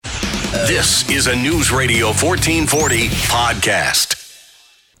This is a News Radio 1440 podcast.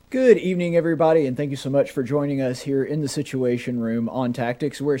 Good evening, everybody, and thank you so much for joining us here in the Situation Room on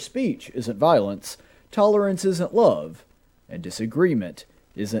Tactics, where speech isn't violence, tolerance isn't love, and disagreement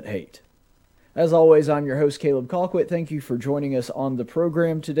isn't hate. As always, I'm your host, Caleb Colquitt. Thank you for joining us on the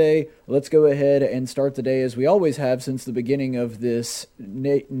program today. Let's go ahead and start the day as we always have since the beginning of this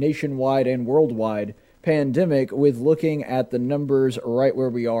nationwide and worldwide pandemic, with looking at the numbers right where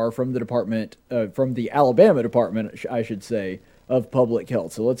we are from the Alabama Department, I should say, of Public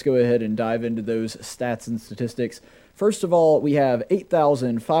Health. So let's go ahead and dive into those stats and statistics. First of all, we have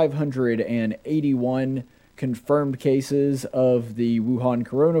 8,581 confirmed cases of the Wuhan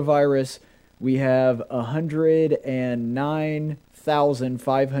coronavirus. We have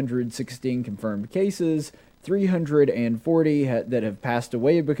 109,516 confirmed cases, 340 that have passed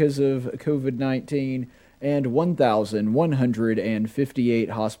away because of COVID-19, and 1,158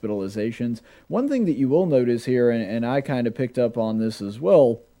 hospitalizations. One thing that you will notice here, and I kind of picked up on this as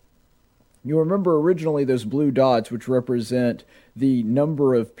well, you remember originally those blue dots, which represent the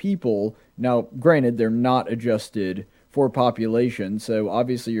number of people. Now, granted, they're not adjusted for population, so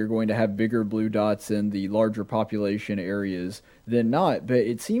obviously you're going to have bigger blue dots in the larger population areas than not, but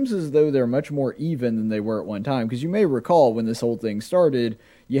it seems as though they're much more even than they were at one time, because you may recall when this whole thing started,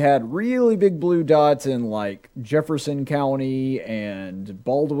 you had really big blue dots in like Jefferson County and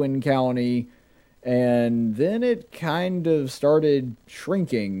Baldwin County, and then it kind of started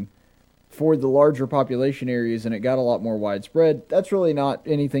shrinking for the larger population areas, and it got a lot more widespread. That's really not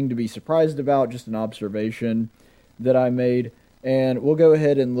anything to be surprised about, just an observation that I made. And we'll go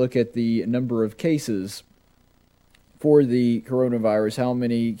ahead and look at the number of cases for the coronavirus, how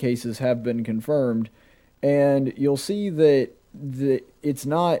many cases have been confirmed, and you'll see that it's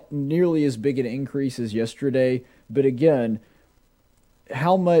not nearly as big an increase as yesterday, but again,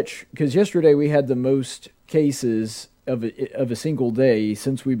 how much, because yesterday we had the most cases of a single day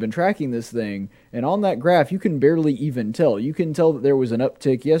since we've been tracking this thing, and on that graph you can barely even tell. You can tell that there was an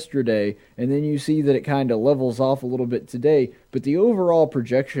uptick yesterday, and then you see that it kind of levels off a little bit today, but the overall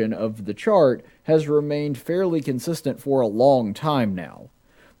projection of the chart has remained fairly consistent for a long time now.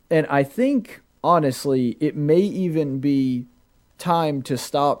 And I think, honestly, it may even be time to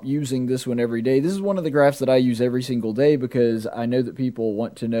stop using this one every day. This is one of the graphs that I use every single day because I know that people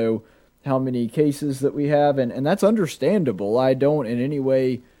want to know how many cases that we have, and that's understandable. I don't in any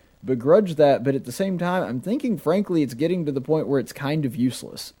way begrudge that, but at the same time, I'm thinking, frankly, it's getting to the point where it's kind of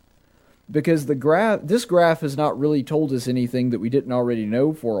useless. Because this graph has not really told us anything that we didn't already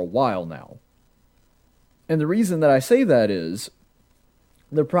know for a while now. And the reason that I say that is,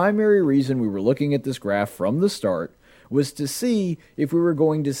 the primary reason we were looking at this graph from the start was to see if we were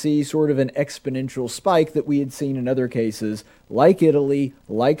going to see sort of an exponential spike that we had seen in other cases, like Italy,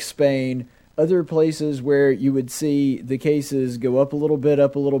 like Spain, other places where you would see the cases go up a little bit,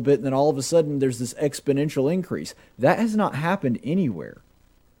 and then all of a sudden there's this exponential increase. That has not happened anywhere.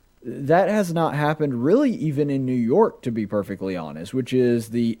 That has not happened really even in New York, to be perfectly honest, which is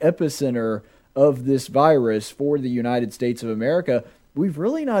the epicenter of this virus for the United States of America. We've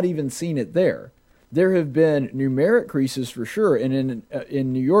really not even seen it there. There have been numeric increases for sure, and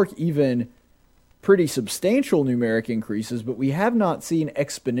in New York, even pretty substantial numeric increases, but we have not seen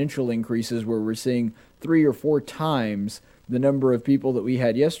exponential increases where we're seeing 3 or 4 times the number of people that we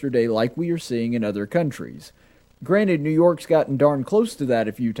had yesterday like we are seeing in other countries. Granted, New York's gotten darn close to that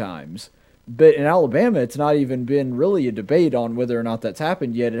a few times, but in Alabama, it's not even been really a debate on whether or not that's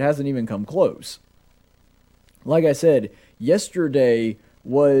happened yet. It hasn't even come close. Like I said, yesterday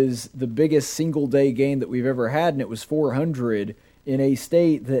was the biggest single-day gain that we've ever had, and it was 400 in a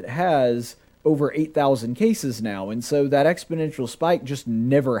state that has over 8,000 cases now, and so that exponential spike just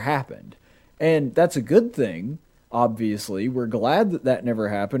never happened. And that's a good thing, obviously. We're glad that that never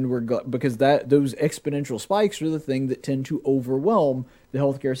happened, because those exponential spikes are the thing that tend to overwhelm the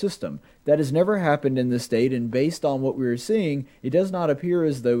healthcare system. That has never happened in this state, and based on what we're seeing, it does not appear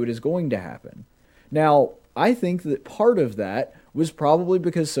as though it is going to happen. Now, I think that part of that was probably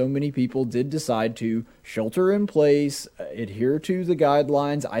because so many people did decide to shelter in place, adhere to the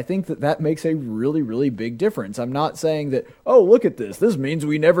guidelines. I think that that makes a really, really big difference. I'm not saying that, oh, look at this. This means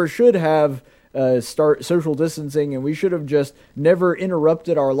we never should have start social distancing and we should have just never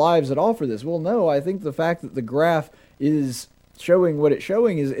interrupted our lives at all for this. Well, no, I think the fact that the graph is showing what it's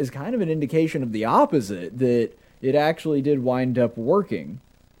showing is kind of an indication of the opposite, that it actually did wind up working.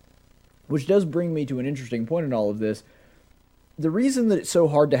 Which does bring me to an interesting point in all of this. The reason that it's so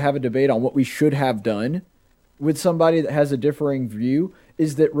hard to have a debate on what we should have done with somebody that has a differing view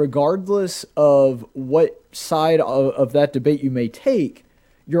is that regardless of what side of that debate you may take,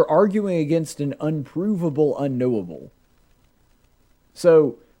 You're arguing against an unprovable unknowable.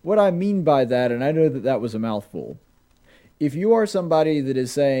 So, what I mean by that, and I know that that was a mouthful, if you are somebody that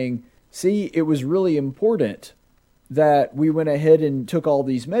is saying, see, it was really important that we went ahead and took all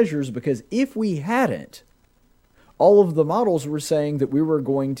these measures because if we hadn't, all of the models were saying that we were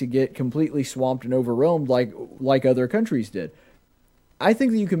going to get completely swamped and overwhelmed like other countries did. I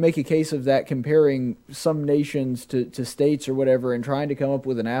think that you can make a case of that comparing some nations to states or whatever and trying to come up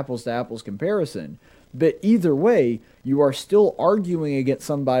with an apples-to-apples comparison. But either way, you are still arguing against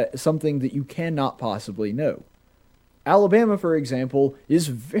something that you cannot possibly know. Alabama, for example, is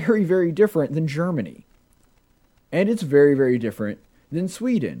very, very different than Germany. And it's very, very different than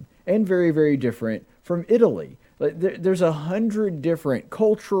Sweden. And very, very different from Italy. There's 100 different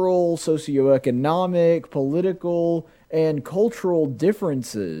cultural, socioeconomic, political, and cultural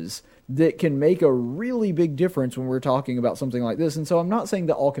differences that can make a really big difference when we're talking about something like this. And so I'm not saying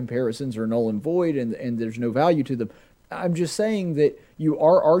that all comparisons are null and void and there's no value to them. I'm just saying that you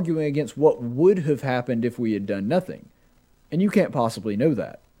are arguing against what would have happened if we had done nothing. And you can't possibly know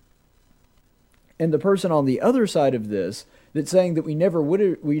that. And the person on the other side of this that's saying that we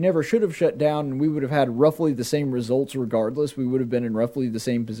never should have shut down and we would have had roughly the same results regardless, we would have been in roughly the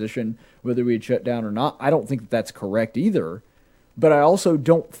same position whether we had shut down or not, I don't think that that's correct either. But I also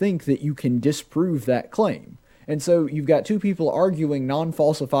don't think that you can disprove that claim. And so you've got two people arguing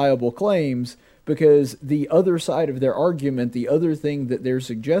non-falsifiable claims because the other side of their argument, the other thing that they're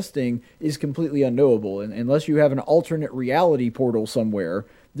suggesting, is completely unknowable. And unless you have an alternate reality portal somewhere,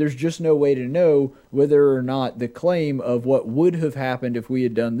 there's just no way to know whether or not the claim of what would have happened if we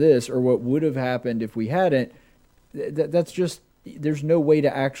had done this or what would have happened if we hadn't, that's just, there's no way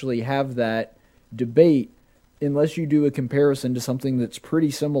to actually have that debate unless you do a comparison to something that's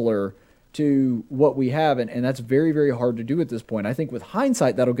pretty similar to what we have. And that's very, very hard to do at this point. I think with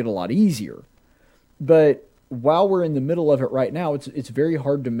hindsight, that'll get a lot easier. But while we're in the middle of it right now, it's very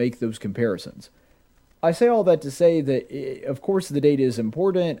hard to make those comparisons. I say all that to say that, of course, the data is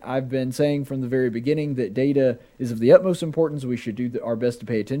important. I've been saying from the very beginning that data is of the utmost importance. We should do our best to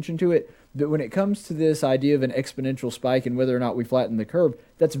pay attention to it. But when it comes to this idea of an exponential spike and whether or not we flatten the curve,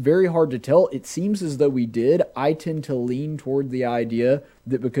 that's very hard to tell. It seems as though we did. I tend to lean toward the idea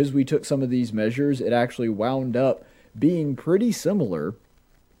that because we took some of these measures, it actually wound up being pretty similar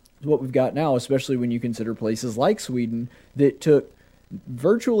to what we've got now, especially when you consider places like Sweden that took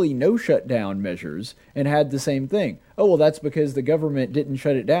virtually no shutdown measures and had the same thing. Oh, well, that's because the government didn't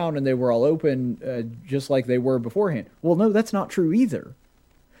shut it down and they were all open just like they were beforehand. Well, no, that's not true either.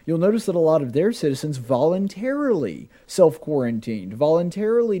 You'll notice that a lot of their citizens voluntarily self-quarantined,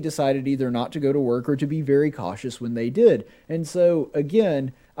 voluntarily decided either not to go to work or to be very cautious when they did. And so,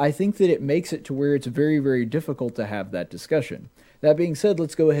 again, I think that it makes it to where it's very, very difficult to have that discussion. That being said,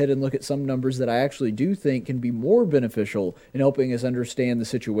 let's go ahead and look at some numbers that I actually do think can be more beneficial in helping us understand the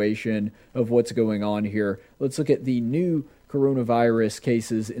situation of what's going on here. Let's look at the new coronavirus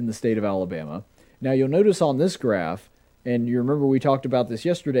cases in the state of Alabama. Now, you'll notice on this graph, and you remember we talked about this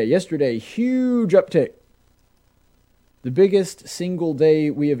yesterday. Yesterday, huge uptick. The biggest single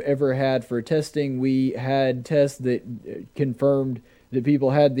day we have ever had for testing. We had tests that confirmed that people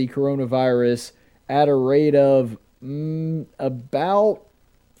had the coronavirus at a rate of about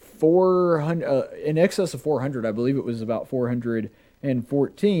 400, in excess of 400. I believe it was about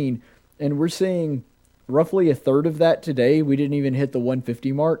 414. And we're seeing roughly a third of that today. We didn't even hit the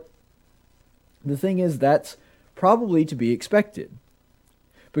 150 mark. The thing is, that's probably to be expected.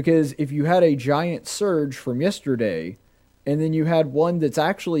 Because if you had a giant surge from yesterday, and then you had one that's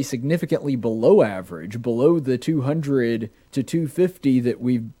actually significantly below average, below the 200 to 250 that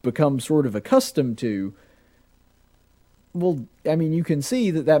we've become sort of accustomed to, well, I mean, you can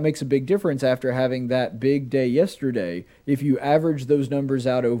see that that makes a big difference after having that big day yesterday. If you average those numbers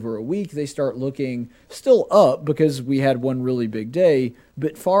out over a week, they start looking still up because we had one really big day,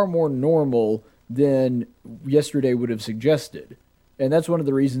 but far more normal than yesterday would have suggested. And that's one of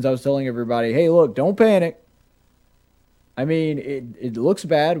the reasons I was telling everybody, hey, look, don't panic. I mean, it looks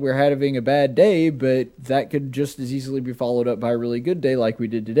bad. We're having a bad day, but that could just as easily be followed up by a really good day like we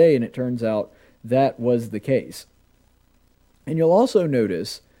did today, and it turns out that was the case. And you'll also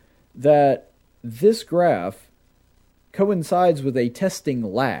notice that this graph coincides with a testing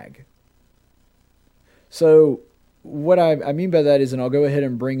lag. So what I mean by that is, and I'll go ahead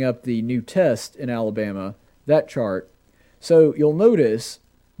and bring up the new test in Alabama, that chart. So you'll notice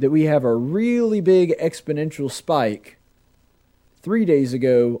that we have a really big exponential spike 3 days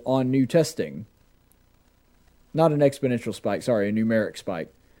ago on new testing. Not an exponential spike, sorry, a numeric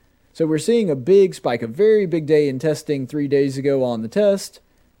spike. So we're seeing a big spike, a very big day in testing 3 days ago on the test,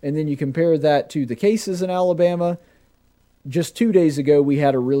 and then you compare that to the cases in Alabama, just 2 days ago we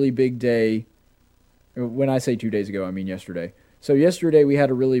had a really big day. When I say 2 days ago, I mean yesterday. So yesterday we had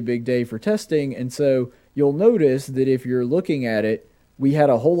a really big day for testing, and so you'll notice that if you're looking at it, we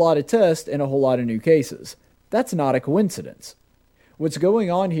had a whole lot of tests and a whole lot of new cases. That's not a coincidence. What's going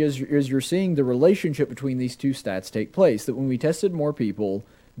on here is you're seeing the relationship between these two stats take place, that when we tested more people,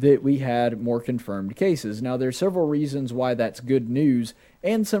 that we had more confirmed cases. Now, there's several reasons why that's good news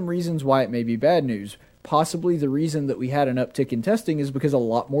and some reasons why it may be bad news. Possibly the reason that we had an uptick in testing is because a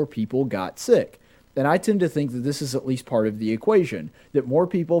lot more people got sick. And I tend to think that this is at least part of the equation, that more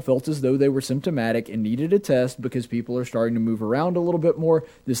people felt as though they were symptomatic and needed a test because people are starting to move around a little bit more.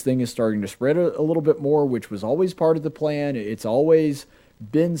 This thing is starting to spread a little bit more, which was always part of the plan. It's always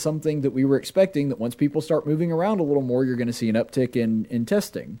been something that we were expecting, that once people start moving around a little more, you're going to see an uptick in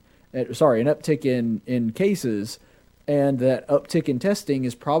testing. An uptick in cases, and that uptick in testing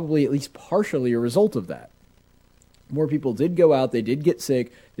is probably at least partially a result of that. More people did go out, they did get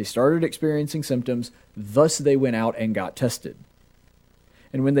sick, they started experiencing symptoms, thus they went out and got tested.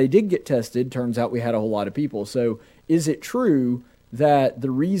 And when they did get tested, turns out we had a whole lot of people. So is it true that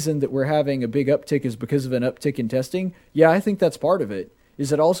the reason that we're having a big uptick is because of an uptick in testing? Yeah, I think that's part of it.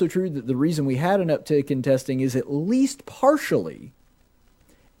 Is it also true that the reason we had an uptick in testing is at least partially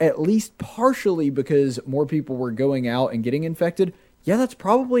because more people were going out and getting infected? Yeah, that's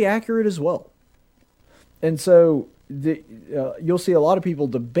probably accurate as well. And so you'll see a lot of people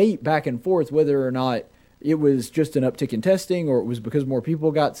debate back and forth whether or not it was just an uptick in testing or it was because more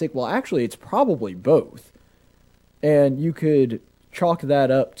people got sick. Well, actually, it's probably both. And you could chalk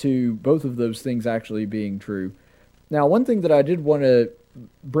that up to both of those things actually being true. Now, one thing that I did want to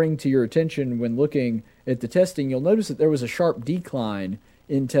bring to your attention when looking at the testing, you'll notice that there was a sharp decline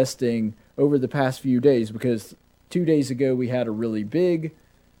in testing over the past few days, because 2 days ago we had a really big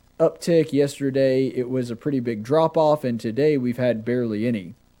uptick. Yesterday it was a pretty big drop off, and today we've had barely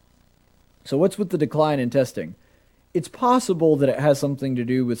any. So what's with the decline in testing? It's possible that it has something to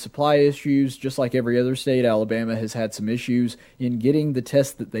do with supply issues. Just like every other state, Alabama has had some issues in getting the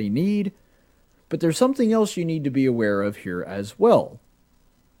tests that they need. But there's something else you need to be aware of here as well.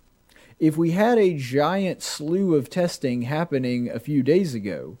 If we had a giant slew of testing happening a few days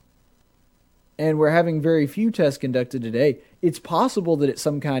ago, and we're having very few tests conducted today, it's possible that it's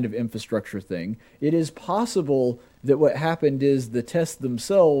some kind of infrastructure thing. It is possible that what happened is the tests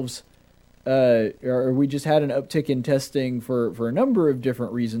themselves, or we just had an uptick in testing for a number of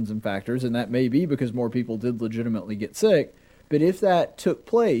different reasons and factors, and that may be because more people did legitimately get sick. But if that took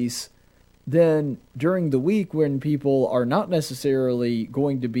place, then during the week when people are not necessarily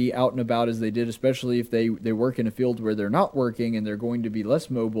going to be out and about as they did, especially if they work in a field where they're not working and they're going to be less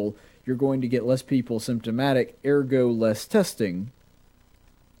mobile, you're going to get less people symptomatic, ergo less testing.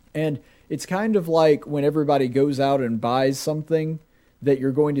 And it's kind of like when everybody goes out and buys something that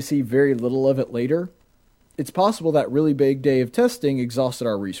you're going to see very little of it later. It's possible that really big day of testing exhausted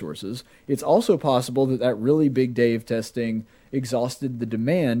our resources. It's also possible that that really big day of testing exhausted the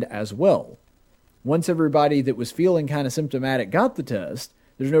demand as well. Once everybody that was feeling kind of symptomatic got the test,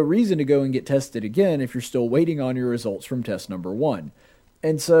 there's no reason to go and get tested again if you're still waiting on your results from test number 1.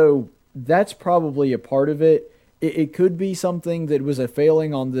 And so that's probably a part of it. It could be something that was a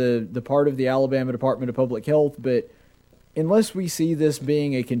failing on the part of the Alabama Department of Public Health, but unless we see this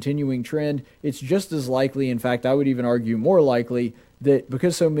being a continuing trend, it's just as likely, in fact, I would even argue more likely, that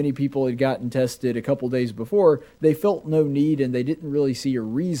because so many people had gotten tested a couple days before, they felt no need and they didn't really see a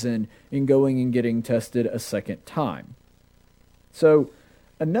reason in going and getting tested a second time. So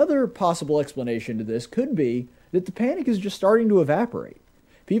another possible explanation to this could be that the panic is just starting to evaporate.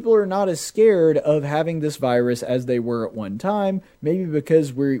 People are not as scared of having this virus as they were at one time, maybe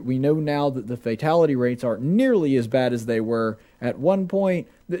because we know now that the fatality rates aren't nearly as bad as they were at one point.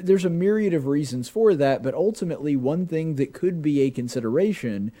 There's a myriad of reasons for that, but ultimately one thing that could be a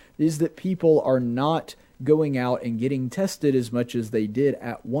consideration is that people are not going out and getting tested as much as they did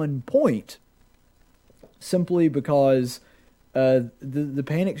at one point, simply because the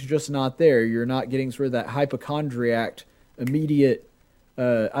panic's just not there. You're not getting sort of that hypochondriac, immediate,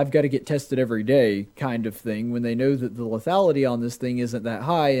 I've got to get tested every day kind of thing, when they know that the lethality on this thing isn't that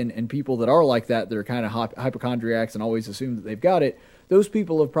high, and people that are like that, they're kind of hypochondriacs and always assume that they've got it. Those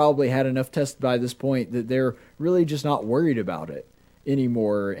people have probably had enough tests by this point that they're really just not worried about it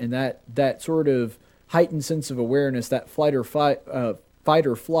anymore. And that sort of heightened sense of awareness, that fight or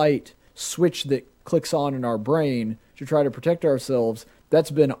flight switch that clicks on in our brain to try to protect ourselves,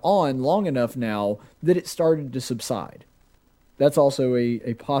 that's been on long enough now that it started to subside. That's also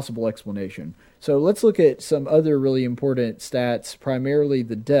a possible explanation. So let's look at some other really important stats, primarily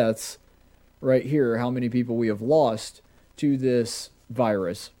the deaths right here, how many people we have lost to this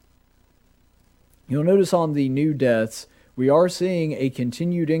virus. You'll notice on the new deaths, we are seeing a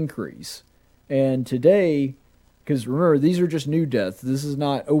continued increase. And today, because remember, these are just new deaths. This is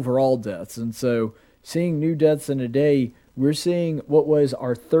not overall deaths. And so seeing new deaths in a day, we're seeing what was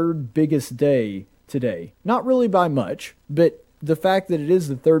our third biggest day today. Not really by much, but the fact that it is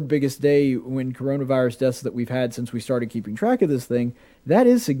the third biggest day when coronavirus deaths that we've had since we started keeping track of this thing, that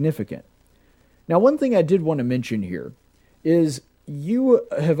is significant. Now, one thing I did want to mention here is you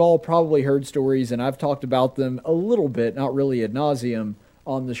have all probably heard stories, and I've talked about them a little bit, not really ad nauseum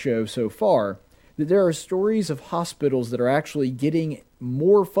on the show so far, that there are stories of hospitals that are actually getting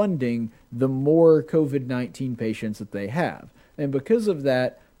more funding the more COVID-19 patients that they have. And because of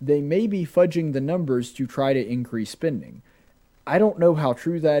that, they may be fudging the numbers to try to increase spending. I don't know how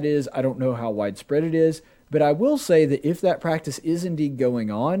true that is. I don't know how widespread it is. But I will say that if that practice is indeed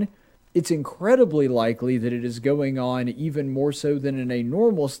going on, it's incredibly likely that it is going on even more so than in a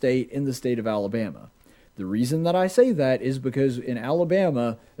normal state in the state of Alabama. The reason that I say that is because in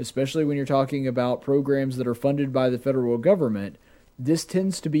Alabama, especially when you're talking about programs that are funded by the federal government, this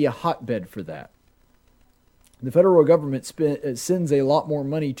tends to be a hotbed for that. The federal government sends a lot more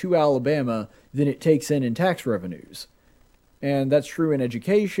money to Alabama than it takes in tax revenues. And that's true in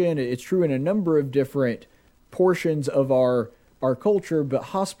education. It's true in a number of different portions of our culture, but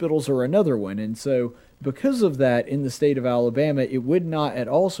hospitals are another one. And so because of that, in the state of Alabama, it would not at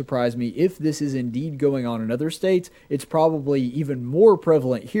all surprise me if this is indeed going on in other states. It's probably even more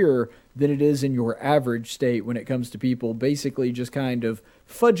prevalent here than it is in your average state when it comes to people basically just kind of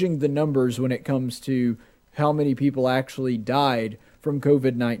fudging the numbers when it comes to how many people actually died from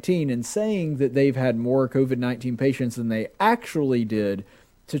COVID-19 and saying that they've had more COVID-19 patients than they actually did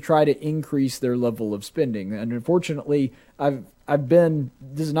to try to increase their level of spending. And unfortunately,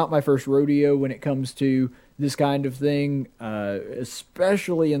 this is not my first rodeo when it comes to this kind of thing,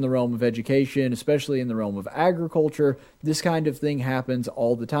 especially in the realm of education, especially in the realm of agriculture. This kind of thing happens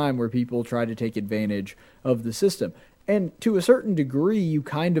all the time where people try to take advantage of the system. And to a certain degree, you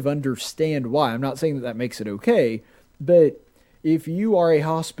kind of understand why. I'm not saying that makes it okay, but if you are a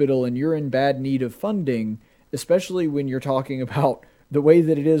hospital and you're in bad need of funding, especially when you're talking about the way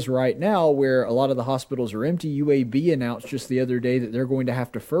that it is right now, where a lot of the hospitals are empty, UAB announced just the other day that they're going to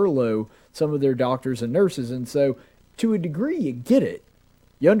have to furlough some of their doctors and nurses. And so to a degree, you get it.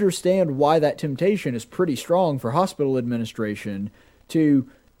 You understand why that temptation is pretty strong for hospital administration to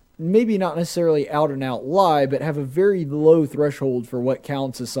maybe not necessarily out and out lie, but have a very low threshold for what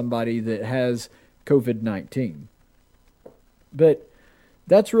counts as somebody that has COVID-19. But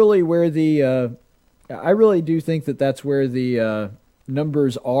that's really where I really do think that that's where the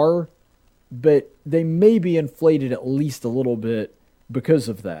numbers are, but they may be inflated at least a little bit because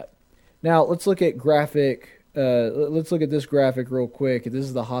of that. Now, let's look at this graphic real quick. This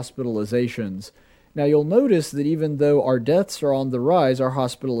is the hospitalizations. Now, you'll notice that even though our deaths are on the rise, our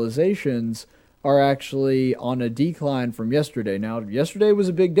hospitalizations are actually on a decline from yesterday. Now, yesterday was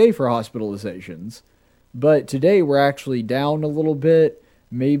a big day for hospitalizations, but today we're actually down a little bit,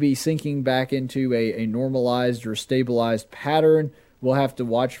 maybe sinking back into a normalized or stabilized pattern. We'll have to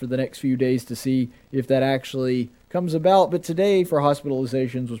watch for the next few days to see if that actually comes about, but today for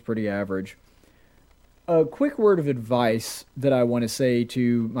hospitalizations was pretty average. A quick word of advice that I want to say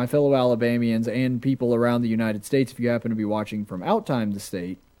to my fellow Alabamians and people around the United States, if you happen to be watching from outside the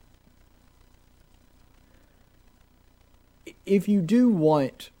state. If you do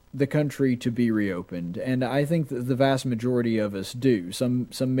want the country to be reopened, and I think that the vast majority of us do. Some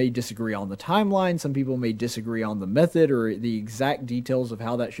may disagree on the timeline, some people may disagree on the method or the exact details of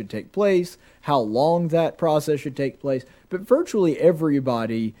how that should take place, how long that process should take place, but virtually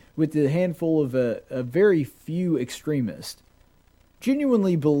everybody, with the handful of a very few extremists,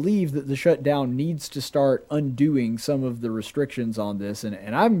 genuinely believe that the shutdown needs to start undoing some of the restrictions on this.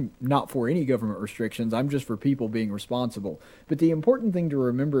 And I'm not for any government restrictions. I'm just for people being responsible. But the important thing to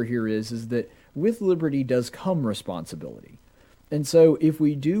remember here is that with liberty does come responsibility. And so if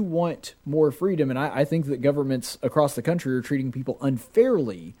we do want more freedom, and I think that governments across the country are treating people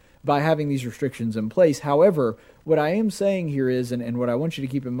unfairly by having these restrictions in place. However, what I am saying here is, and what I want you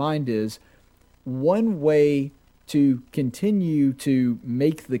to keep in mind is, one way to continue to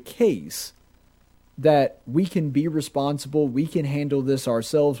make the case that we can be responsible, we can handle this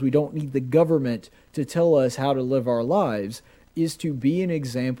ourselves, we don't need the government to tell us how to live our lives, is to be an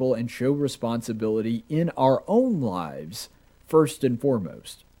example and show responsibility in our own lives first and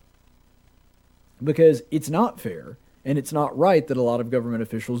foremost. Because it's not fair, And it's not right that a lot of government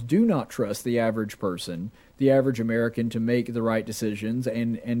officials do not trust the average person, the average American, to make the right decisions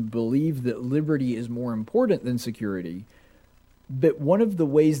and believe that liberty is more important than security. But one of the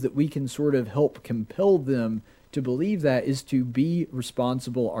ways that we can sort of help compel them to believe that is to be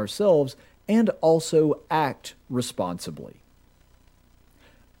responsible ourselves and also act responsibly.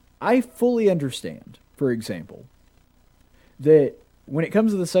 I fully understand, for example, that when it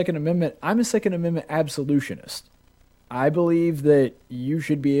comes to the Second Amendment, I'm a Second Amendment absolutionist. I believe that you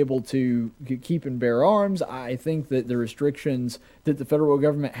should be able to keep and bear arms. I think that the restrictions that the federal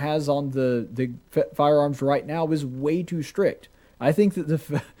government has on the firearms right now is way too strict. I think that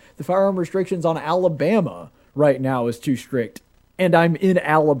the firearm restrictions on Alabama right now is too strict. And I'm in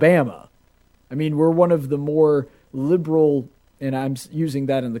Alabama. I mean, we're one of the more liberal, and I'm using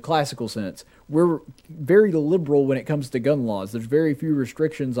that in the classical sense, we're very liberal when it comes to gun laws. There's very few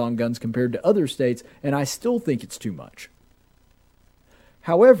restrictions on guns compared to other states, and I still think it's too much.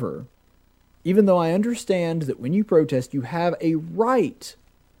 However, even though I understand that when you protest, you have a right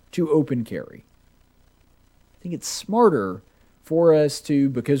to open carry, I think it's smarter for us to,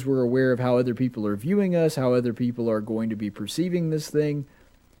 because we're aware of how other people are viewing us, how other people are going to be perceiving this thing,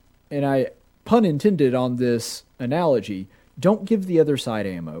 and I, pun intended on this analogy, don't give the other side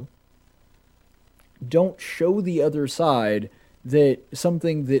ammo. Don't show the other side that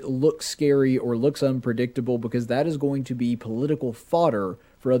something that looks scary or looks unpredictable, because that is going to be political fodder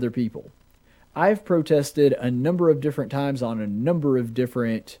for other people. I've protested a number of different times on a number of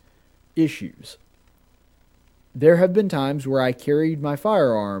different issues. There have been times where I carried my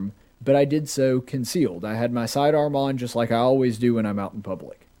firearm, but I did so concealed. I had my sidearm on just like I always do when I'm out in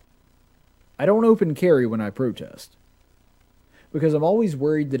public. I don't open carry when I protest, because I'm always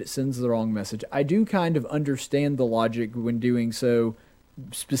worried that it sends the wrong message. I do kind of understand the logic when doing so,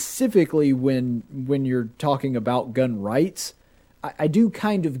 specifically when you're talking about gun rights. I do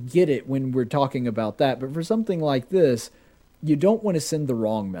kind of get it when we're talking about that, but for something like this, you don't want to send the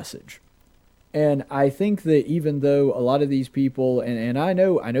wrong message. And I think that even though a lot of these people, and I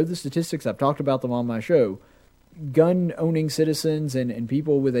know the statistics, I've talked about them on my show, gun-owning citizens and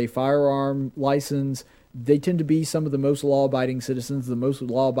people with a firearm license, they tend to be some of the most law-abiding citizens, the most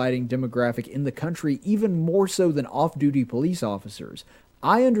law-abiding demographic in the country, even more so than off-duty police officers.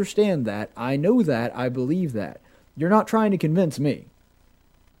 I understand that. I know that. I believe that. You're not trying to convince me.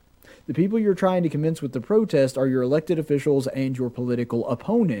 The people you're trying to convince with the protest are your elected officials and your political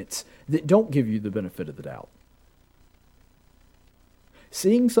opponents that don't give you the benefit of the doubt.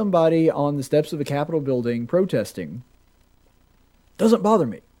 Seeing somebody on the steps of a Capitol building protesting doesn't bother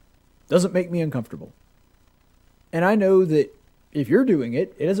me. Doesn't make me uncomfortable. And I know that if you're doing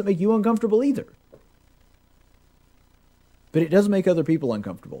it, it doesn't make you uncomfortable either. But it does make other people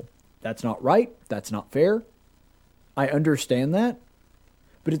uncomfortable. That's not right. That's not fair. I understand that.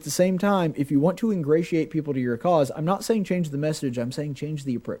 But at the same time, if you want to ingratiate people to your cause, I'm not saying change the message. I'm saying change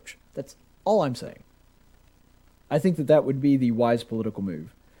the approach. That's all I'm saying. I think that that would be the wise political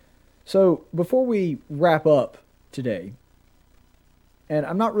move. So before we wrap up today, and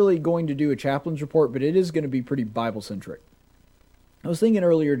I'm not really going to do a chaplain's report, but it is going to be pretty Bible-centric. I was thinking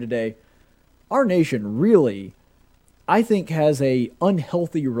earlier today, our nation really, I think, has a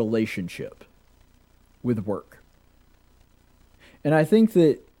unhealthy relationship with work. And I think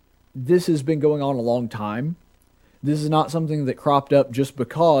that this has been going on a long time. This is not something that cropped up just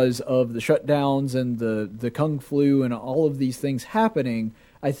because of the shutdowns and the Kung flu and all of these things happening.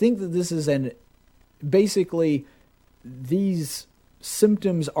 I think that this is basically these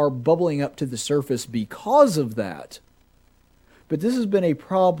symptoms are bubbling up to the surface because of that. But this has been a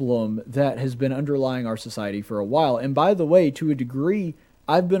problem that has been underlying our society for a while. And by the way, to a degree,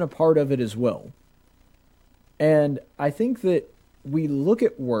 I've been a part of it as well. And I think that we look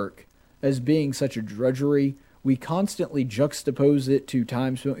at work as being such a drudgery. We constantly juxtapose it to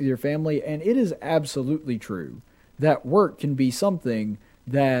time spent with your family, and it is absolutely true that work can be something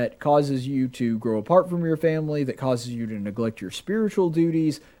that causes you to grow apart from your family, that causes you to neglect your spiritual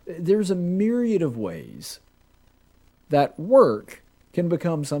duties. There's a myriad of ways that work can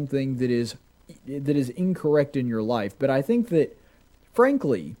become something that is incorrect in your life. But I think that,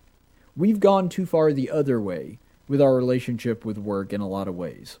 frankly, we've gone too far the other way with our relationship with work in a lot of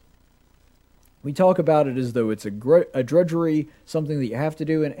ways. We talk about it as though it's a drudgery, something that you have to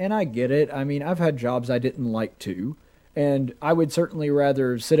do, and I get it. I mean, I've had jobs I didn't like to, and I would certainly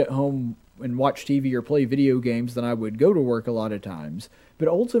rather sit at home and watch TV or play video games than I would go to work a lot of times. But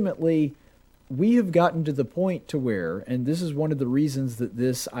ultimately, we have gotten to the point to where, and this is one of the reasons that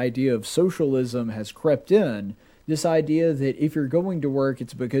this idea of socialism has crept in, This idea that if you're going to work,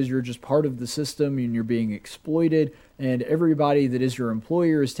 it's because you're just part of the system and you're being exploited, and everybody that is your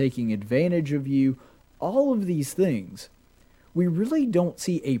employer is taking advantage of you. All of these things. We really don't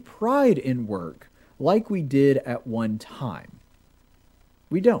see a pride in work like we did at one time.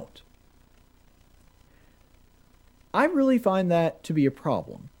 We don't. I really find that to be a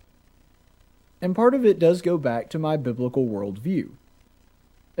problem. And part of it does go back to my biblical worldview.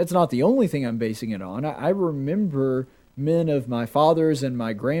 That's not the only thing I'm basing it on. I remember men of my father's and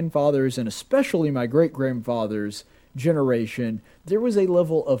my grandfather's, and especially my great-grandfather's generation, there was a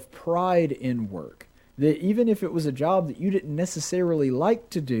level of pride in work. That even if it was a job that you didn't necessarily like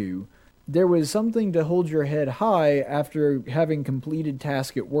to do, there was something to hold your head high after having completed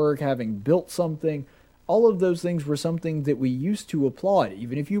task at work, having built something. All of those things were something that we used to applaud,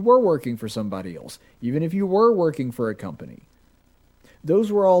 even if you were working for somebody else, even if you were working for a company.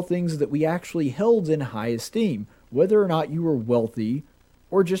 Those were all things that we actually held in high esteem, whether or not you were wealthy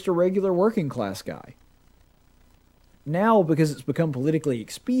or just a regular working class guy. Now, because it's become politically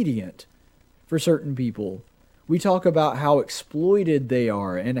expedient for certain people, we talk about how exploited they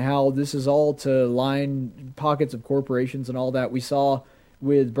are and how this is all to line pockets of corporations and all that. We saw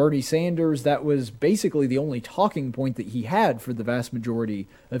with Bernie Sanders, that was basically the only talking point that he had for the vast majority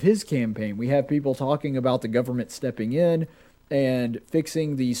of his campaign. We have people talking about the government stepping in and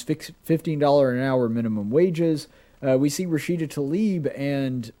fixing these $15 an hour minimum wages. We see Rashida Tlaib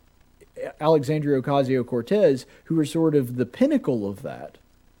and Alexandria Ocasio-Cortez, who are sort of the pinnacle of that,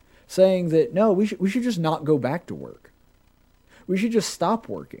 saying that, no, we should just not go back to work. We should just stop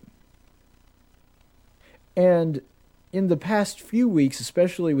working. And in the past few weeks,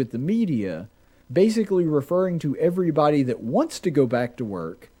 especially with the media, basically referring to everybody that wants to go back to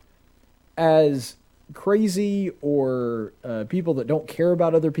work as crazy or people that don't care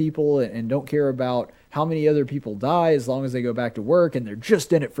about other people and don't care about how many other people die as long as they go back to work, and they're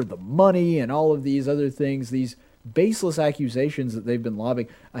just in it for the money and all of these other things, these baseless accusations that they've been lobbing.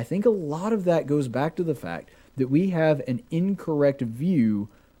 I think a lot of that goes back to the fact that we have an incorrect view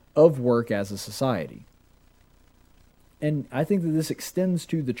of work as a society. And I think that this extends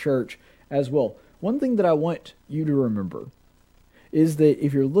to the church as well. One thing that I want you to remember is that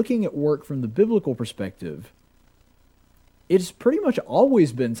if you're looking at work from the biblical perspective, it's pretty much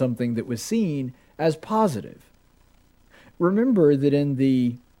always been something that was seen as positive. Remember that in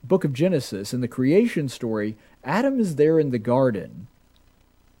the book of Genesis, in the creation story, Adam is there in the garden,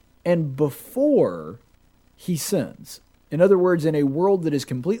 and before he sins, in other words, in a world that is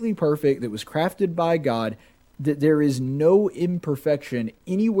completely perfect, that was crafted by God, that there is no imperfection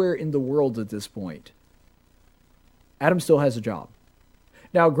anywhere in the world at this point, Adam still has a job.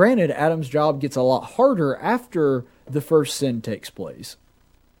 Now, granted, Adam's job gets a lot harder after the first sin takes place,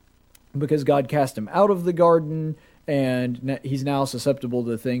 because God cast him out of the garden, and he's now susceptible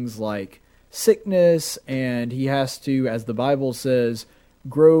to things like sickness, and he has to, as the Bible says,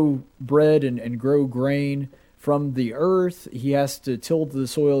 grow bread and grow grain from the earth. He has to till the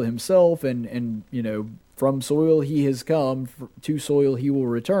soil himself, and you know, from soil he has come, to soil he will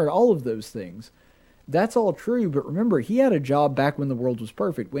return, all of those things. That's all true, but remember, he had a job back when the world was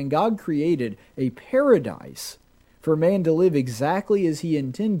perfect. When God created a paradise for man to live exactly as he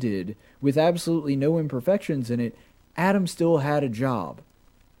intended, with absolutely no imperfections in it, Adam still had a job.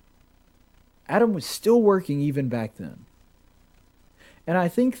 Adam was still working even back then. And I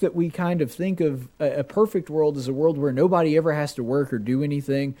think that we kind of think of a perfect world as a world where nobody ever has to work or do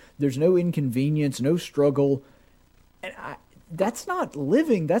anything. There's no inconvenience, no struggle. And that's not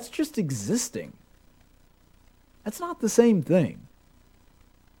living, that's just existing. That's not the same thing.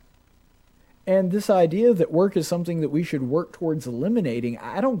 And this idea that work is something that we should work towards eliminating,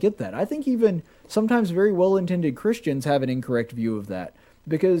 I don't get that. I think even sometimes very well-intended Christians have an incorrect view of that.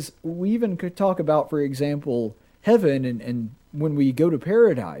 Because we even could talk about, for example, heaven and when we go to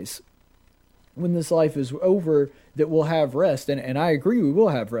paradise, when this life is over, that we'll have rest. And I agree, we will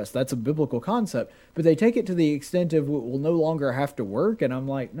have rest. That's a biblical concept. But they take it to the extent of we'll no longer have to work. And I'm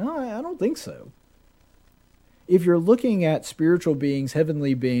like, no, I don't think so. If you're looking at spiritual beings,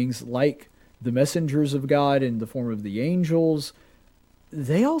 heavenly beings, like the messengers of God in the form of the angels,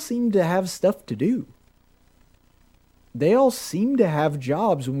 they all seem to have stuff to do. They all seem to have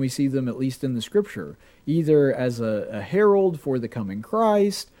jobs when we see them, at least in the scripture, either as a herald for the coming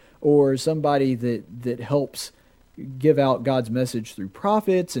Christ, or somebody that helps give out God's message through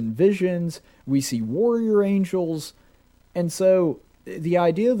prophets and visions. We see warrior angels. And so the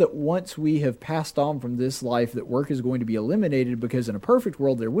idea that once we have passed on from this life, that work is going to be eliminated because in a perfect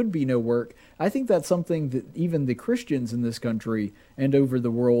world there would be no work, I think that's something that even the Christians in this country and over the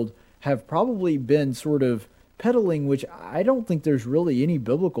world have probably been sort of peddling, which I don't think there's really any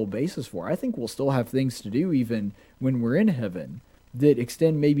biblical basis for. I think we'll still have things to do even when we're in heaven that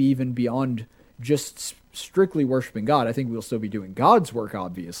extend maybe even beyond just strictly worshiping God. I think we'll still be doing God's work,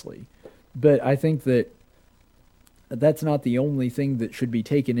 obviously. But I think that that's not the only thing that should be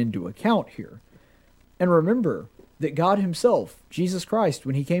taken into account here. And remember that God himself, Jesus Christ,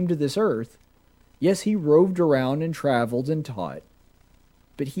 when he came to this earth, yes, he roved around and traveled and taught,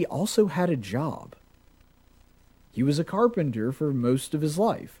 but he also had a job. He was a carpenter for most of his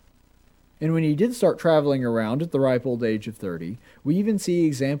life. And when he did start traveling around at the ripe old age of 30, we even see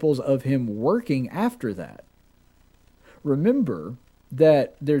examples of him working after that. Remember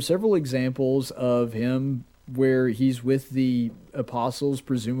that there's several examples of him where he's with the apostles,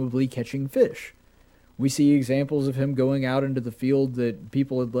 presumably catching fish. We see examples of him going out into the field that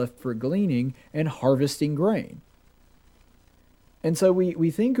people had left for gleaning and harvesting grain. And so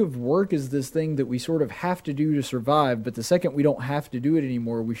we think of work as this thing that we sort of have to do to survive, but the second we don't have to do it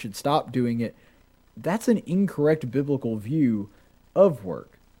anymore, we should stop doing it. That's an incorrect biblical view of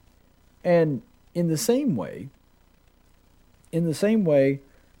work. And in the same way,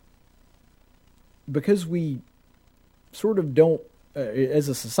 because we sort of don't, as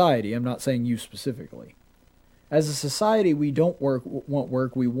a society, I'm not saying you specifically, as a society, we don't want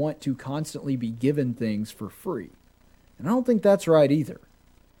work, we want to constantly be given things for free. And I don't think that's right either.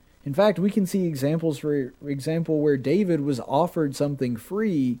 In fact, we can see examples, for example, where David was offered something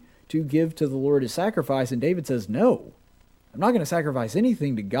free to give to the Lord as sacrifice, and David says, no, I'm not going to sacrifice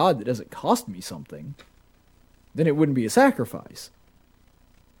anything to God that doesn't cost me something. Then it wouldn't be a sacrifice.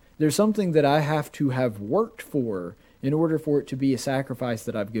 There's something that I have to have worked for in order for it to be a sacrifice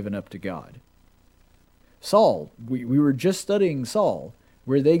that I've given up to God. Saul, we were just studying Saul,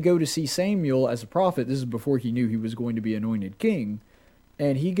 where they go to see Samuel as a prophet. This is before he knew he was going to be anointed king.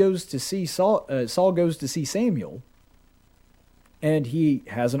 And he goes to see Saul goes to see Samuel, and he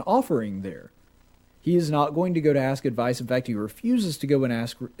has an offering there. He is not going to go to ask advice. In fact, he refuses to go and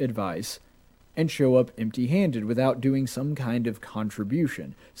ask advice and show up empty-handed without doing some kind of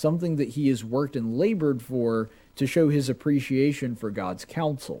contribution, something that he has worked and labored for to show his appreciation for God's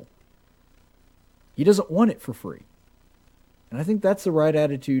counsel. He doesn't want it for free. And I think that's the right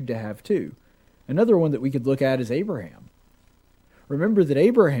attitude to have too. Another one that we could look at is Abraham. Remember that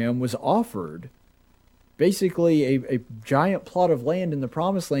Abraham was offered basically a giant plot of land in the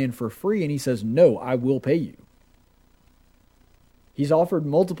promised land for free, and he says, no, I will pay you. He's offered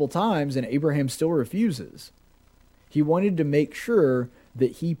multiple times, and Abraham still refuses. He wanted to make sure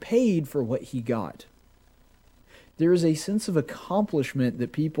that he paid for what he got. There is a sense of accomplishment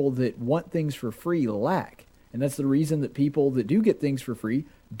that people that want things for free lack. And that's the reason that people that do get things for free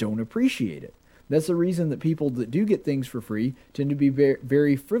don't appreciate it. That's the reason that people that do get things for free tend to be very,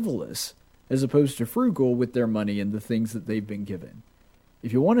 very frivolous as opposed to frugal with their money and the things that they've been given.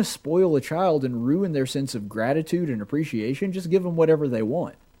 If you want to spoil a child and ruin their sense of gratitude and appreciation, just give them whatever they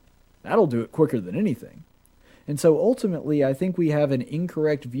want. That'll do it quicker than anything. And so ultimately, I think we have an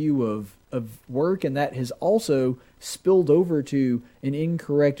incorrect view of work, and that has also spilled over to an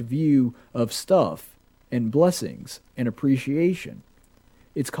incorrect view of stuff and blessings and appreciation.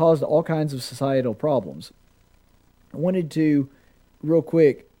 It's caused all kinds of societal problems. I wanted to, real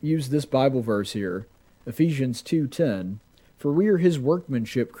quick, use this Bible verse here, Ephesians 2:10. For we are his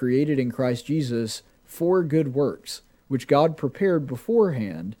workmanship created in Christ Jesus for good works, which God prepared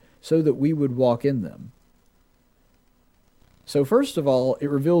beforehand so that we would walk in them. So first of all, it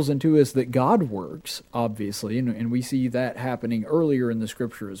reveals unto us that God works, obviously, and we see that happening earlier in the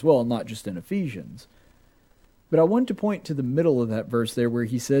Scripture as well, not just in Ephesians. But I want to point to the middle of that verse there where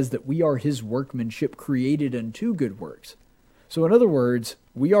he says that we are his workmanship created unto good works. So in other words,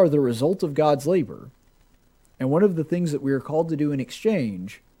 we are the result of God's labor. And one of the things that we are called to do in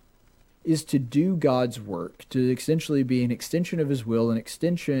exchange is to do God's work, to essentially be an extension of his will, an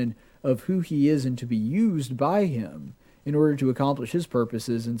extension of who he is, and to be used by him in order to accomplish his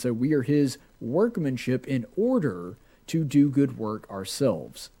purposes. And so we are his workmanship in order to do good work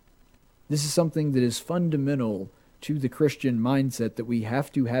ourselves. This is something that is fundamental to the Christian mindset, that we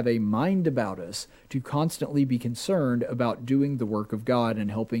have to have a mind about us to constantly be concerned about doing the work of God and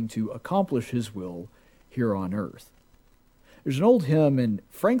helping to accomplish his will here on earth. There's an old hymn, and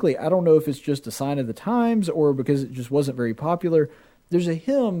frankly, I don't know if it's just a sign of the times or because it just wasn't very popular. There's a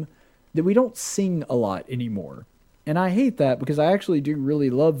hymn that we don't sing a lot anymore. And I hate that because I actually do really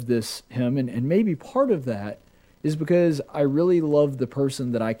love this hymn, and maybe part of that is because I really love the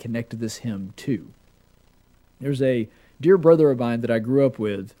person that I connect this hymn to. There's a dear brother of mine that I grew up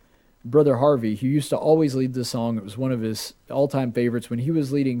with Brother Harvey, who used to always lead the song, it was one of his all-time favorites. When he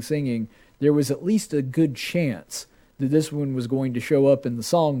was leading singing, there was at least a good chance that this one was going to show up in the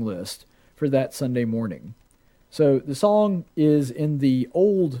song list for that Sunday morning. So the song is in the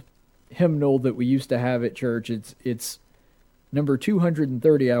old hymnal that we used to have at church. It's number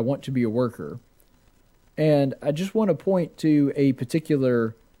 230, I Want to Be a Worker. And I just want to point to a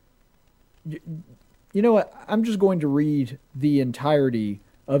particular... You know what? I'm just going to read the entirety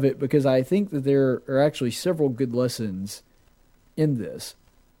of it because I think that there are actually several good lessons in this.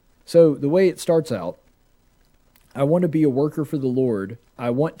 So the way it starts out, I want to be a worker for the Lord. I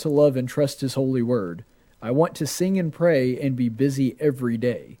want to love and trust His holy word. I want to sing and pray and be busy every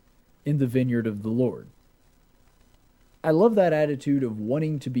day in the vineyard of the Lord. I love that attitude of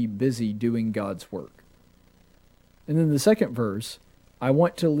wanting to be busy doing God's work. And then the second verse, I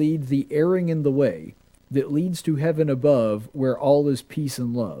want to lead the erring in the way that leads to heaven above where all is peace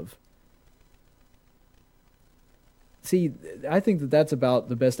and love. See, I think that that's about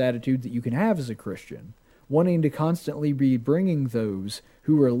the best attitude that you can have as a Christian, wanting to constantly be bringing those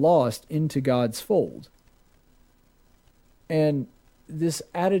who are lost into God's fold. And this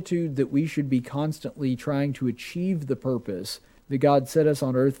attitude that we should be constantly trying to achieve the purpose that God set us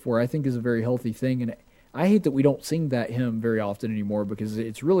on earth for, I think is a very healthy thing. And I hate that we don't sing that hymn very often anymore because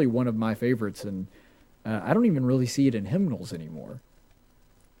it's really one of my favorites, and I don't even really see it in hymnals anymore.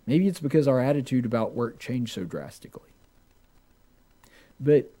 Maybe it's because our attitude about work changed so drastically.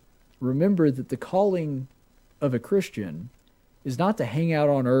 But remember that the calling of a Christian is not to hang out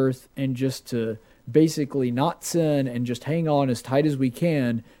on earth and just to basically not sin and just hang on as tight as we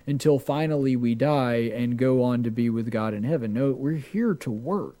can until finally we die and go on to be with God in heaven. No, we're here to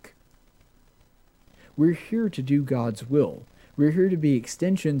work. We're here to do God's will. We're here to be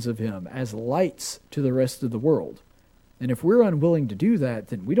extensions of Him as lights to the rest of the world. And if we're unwilling to do that,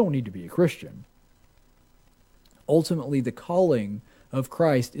 then we don't need to be a Christian. Ultimately, the calling of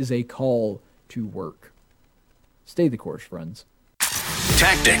Christ is a call to work. Stay the course, friends.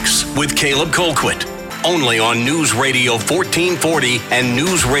 Tactics with Caleb Colquitt. Only on News Radio 1440 and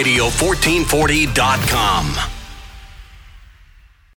NewsRadio1440.com.